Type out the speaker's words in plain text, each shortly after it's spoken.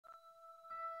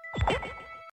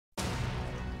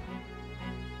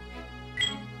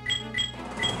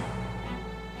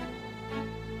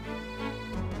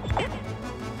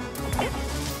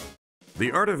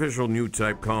The artificial new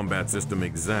type combat system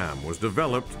exam was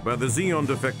developed by the Xeon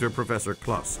defector Professor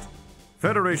Klust.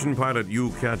 Federation pilot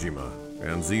Yuu Kajima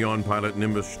and Xeon pilot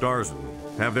Nimbus Starzen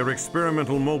have their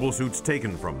experimental mobile suits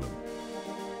taken from them.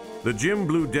 The Jim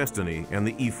Blue Destiny and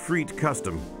the Ifrit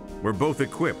Custom were both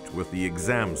equipped with the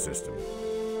exam system.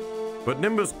 But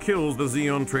Nimbus kills the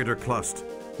Xeon traitor Klust,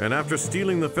 and after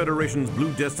stealing the Federation's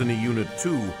Blue Destiny Unit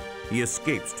 2, he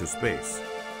escapes to space.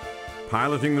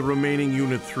 Piloting the remaining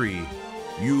Unit 3,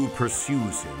 Yuu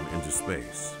pursues him into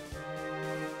space.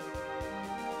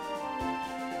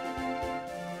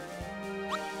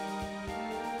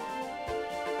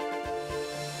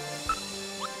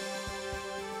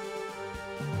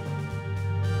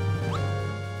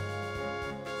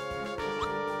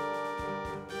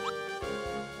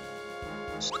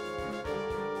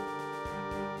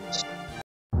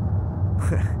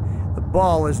 The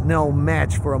ball is no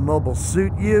match for a mobile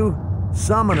suit, Yuu.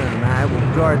 Summoner and I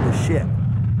will guard the ship.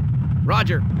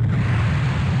 Roger.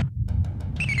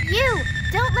 Yuu,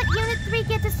 don't let Unit 3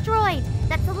 get destroyed.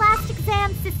 That's the last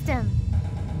exam system.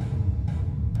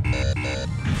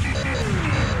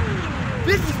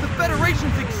 This is the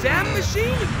Federation's exam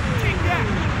machine? Take that!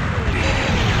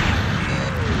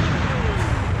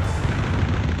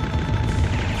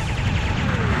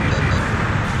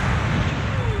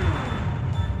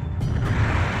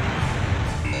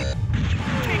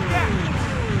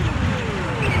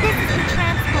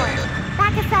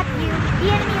 The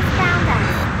enemy has found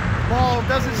us. Ball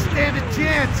doesn't stand a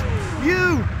chance.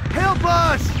 You, help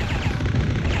us!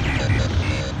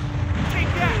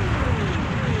 Take that!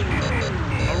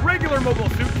 A regular mobile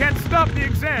suit can't stop the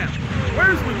exam.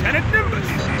 Where's Lieutenant Nimbus?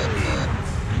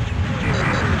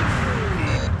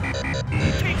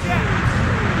 Take that!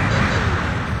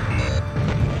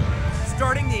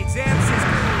 Starting the exam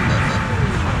system.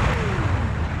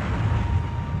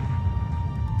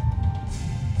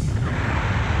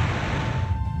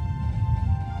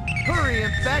 Hurry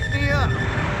and back me up!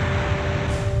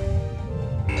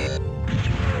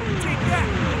 Take that!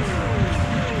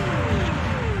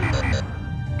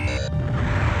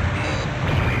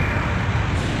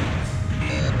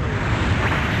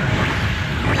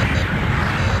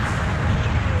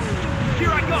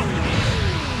 Here I go!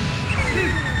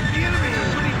 Dude, the enemies are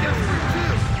pretty desperate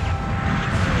too!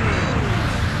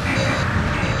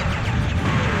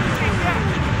 Take that!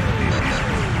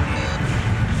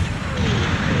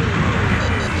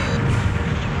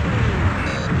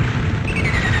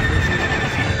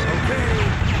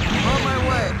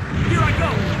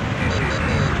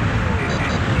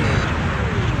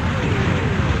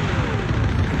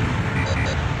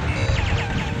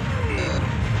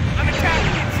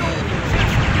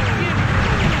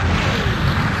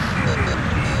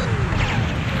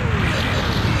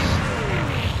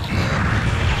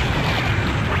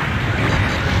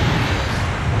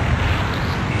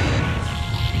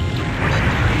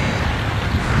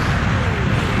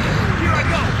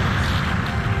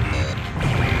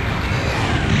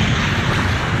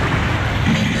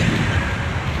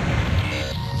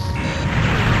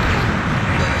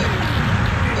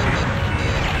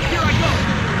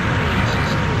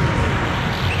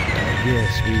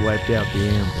 Yes, we wiped out the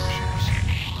ambushers.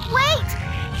 Wait!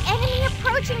 Enemy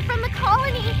approaching from the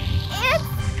colony!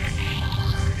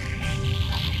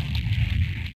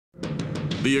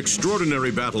 The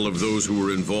extraordinary battle of those who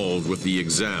were involved with the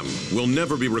exam will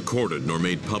never be recorded nor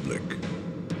made public.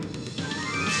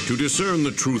 To discern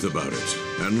the truth about it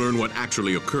and learn what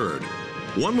actually occurred,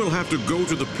 one will have to go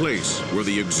to the place where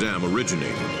the exam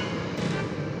originated.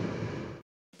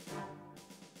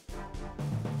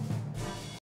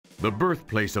 The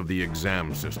birthplace of the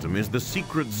exam system is the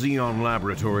secret Xeon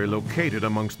laboratory located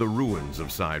amongst the ruins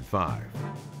of Side 5.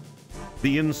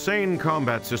 The insane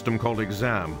combat system called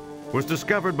exam was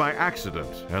discovered by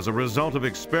accident as a result of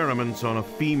experiments on a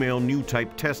female new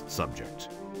type test subject.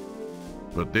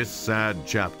 But this sad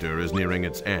chapter is nearing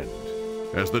its end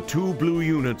as the two blue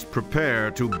units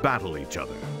prepare to battle each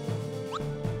other.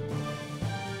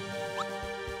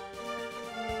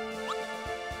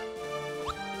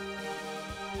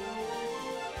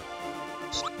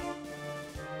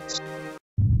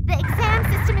 The exam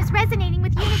system is resonating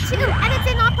with Unit 2, and it's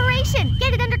in operation!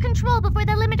 Get it under control before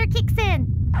the limiter kicks in!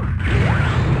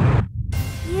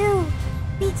 You,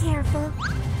 be careful.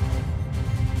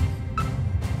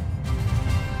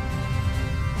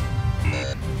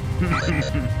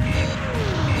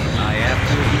 I have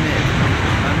to admit,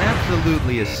 I'm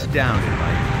absolutely astounded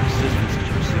by your persistence in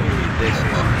pursuing me this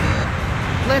far.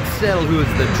 Let's settle who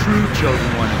is the true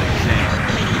chosen one of the exam.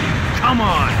 Come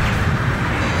on!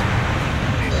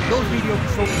 Those mediocre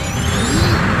soldiers.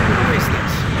 Who is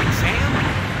this? Exam?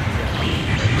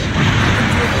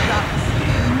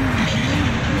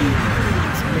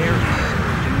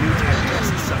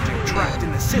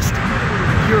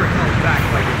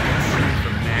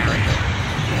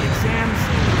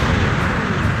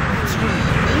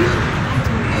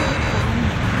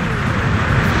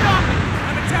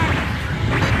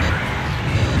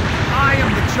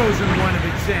 chosen one of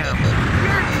exam.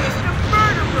 You're just a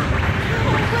murderer.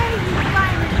 No way, you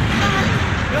violent bug!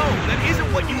 No, that isn't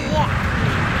what you want.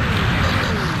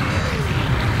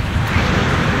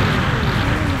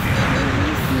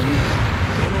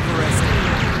 Don't overestimate.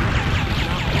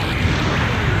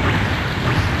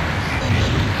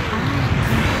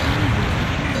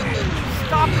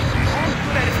 Stop it. All I'm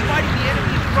good at is fighting the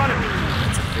enemy in front of me.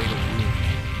 It's a fatal wound.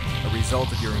 A result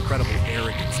of your incredible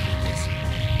arrogance, Lucas.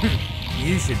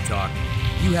 You should talk.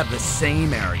 You have the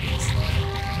same arrogance.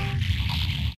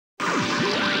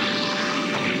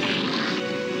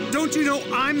 Don't you know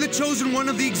I'm the chosen one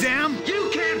of the exam? You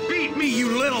can't beat me,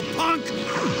 you little punk!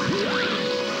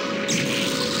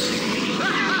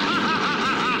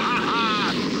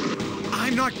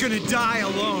 I'm not gonna die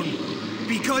alone,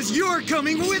 because you're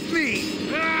coming with me!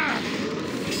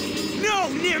 No,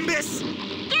 Nimbus!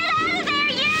 Get out of there,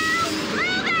 you!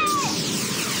 Move it!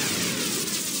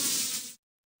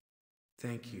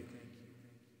 Thank you.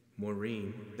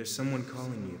 Maureen, there's someone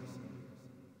calling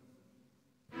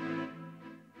you.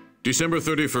 December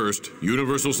 31st,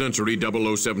 Universal Century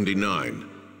 0079.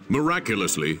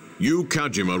 Miraculously, Yuu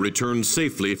Kajima returned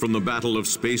safely from the Battle of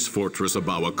Space Fortress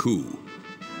Abawa Ku.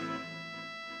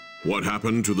 What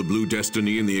happened to the Blue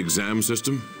Destiny in the exam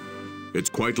system?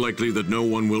 It's quite likely that no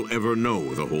one will ever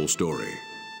know the whole story.